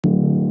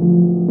Zips,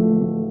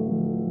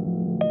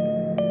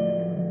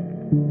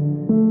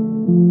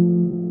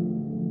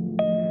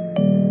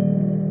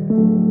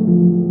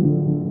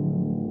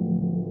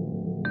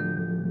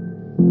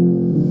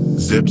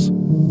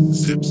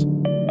 zips,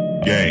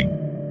 gang.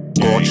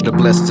 God should have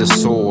blessed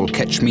his soul,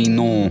 catch me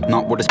no,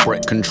 not with his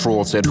breath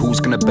control. Said who's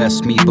gonna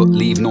best me but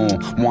leave no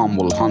one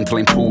will until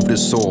I'm proved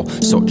his soul.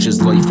 Such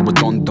is life, a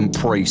redundant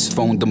price.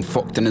 Found him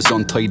fucked in his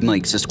untied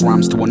nights. It's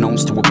grams to an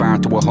ounce, to a bar,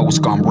 to a house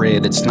gone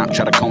raided.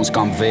 Snapchat accounts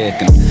gone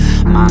vacant.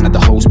 Man at the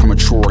house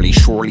prematurely,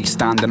 surely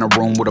stand in a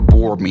room with a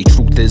board me.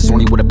 Truth is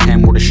only with a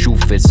pen where the shoe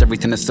fits.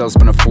 Everything that sells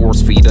been a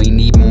force feed. I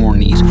need more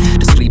need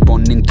to sleep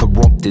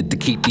uninterrupted, to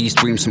keep these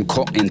dreams from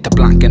cutting. To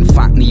black and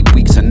fat need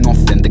weeks and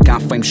nothing. The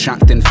gaff I'm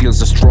shacked in feels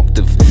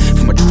destructive.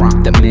 From a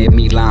trap that made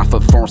me laugh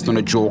at first, none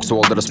of jokes,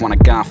 all that I just wanna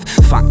gaff.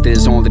 Fact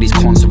is, all of these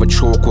cunts have a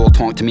chokehold.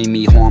 Talk to me,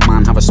 Micheál,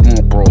 man, have a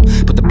smoke, bro.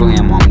 Put the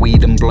blame on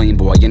weed and blame,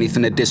 boy.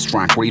 Anything to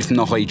distract, read from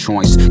the high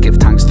choice. Give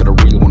thanks to the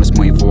real one, it's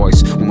my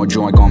voice. When my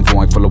joy gone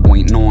void, full of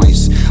white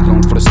noise.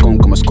 Long for the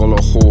skunk, I'm a skull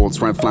of holes.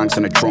 Red flags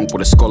in the trunk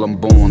with a skull and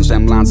bones.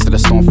 Them lads to the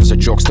stuff is a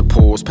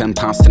juxtapose. Pen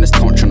past in his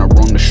touch and I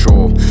run the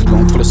show.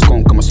 Long for the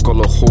skunk, I'm a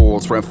skull of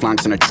holes. Red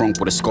flags in the trunk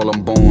with a skull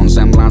and bones.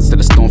 Them lads to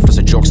the stuff is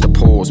a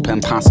juxtapose.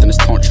 Pen past in his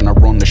touch and I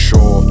run the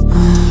show.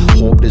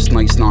 Hope this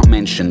night's not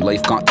mentioned.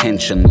 Life got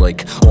tension,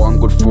 like all I'm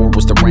good for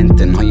was the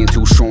renting. I ain't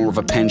too sure of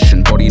a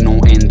pension, buddy, no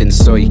end in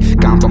sight.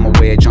 Gamble my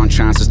wage on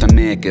chances to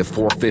make it.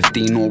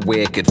 450, no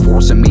wake it.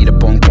 Forcing me to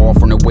bunk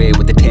off, run away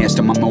with the taste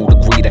in my mouth.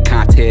 Agreed, I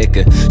can't take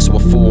it, so I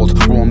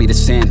fold. Roll me the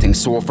same thing,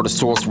 sore for the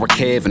source, we're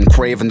caving.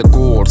 Craving the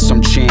gold,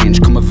 some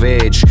change, come of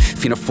age.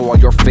 Finna fall,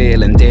 you're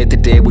failing. Day to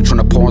day, we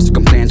tryna pause the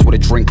complaints with a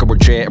drink or a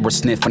jet or a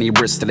sniff. Any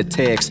risk that it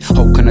takes.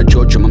 How can I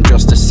judge him? I'm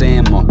just the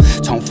same.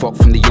 Tongue fuck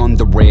from the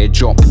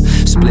underage up.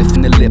 Spliff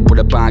in the lip with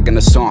a bag and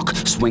a sock.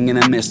 Swinging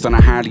a mist on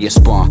a hardier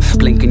spot.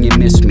 Blinking, you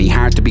miss me,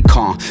 hard to be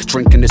caught.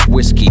 Drinking this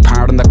whiskey,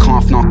 pardon the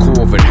cough, not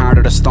COVID.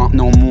 Harder to stop,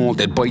 no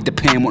molded. Bite the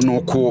pain with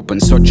no coping.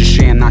 Such a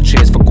shame, not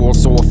chase for gold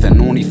so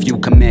thin. Only few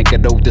can make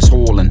it out this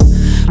holing.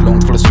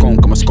 Lung full of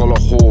skunk, I'm a skull of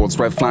holes.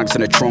 Red flags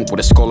in the trunk with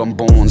a skull and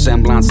bones.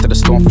 Semblance to the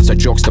stuff, it's a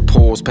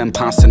juxtapose. Pen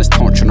past in his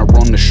touch and I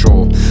run the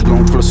show.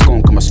 Lung full of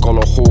skunk, I'm a skull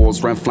of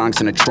holes. Red flags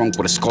in the trunk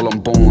with a skull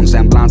and bones.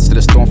 Semblance to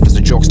the stuff, it's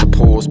a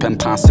juxtapose. Pen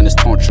past in his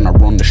touch and I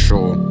run the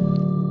show.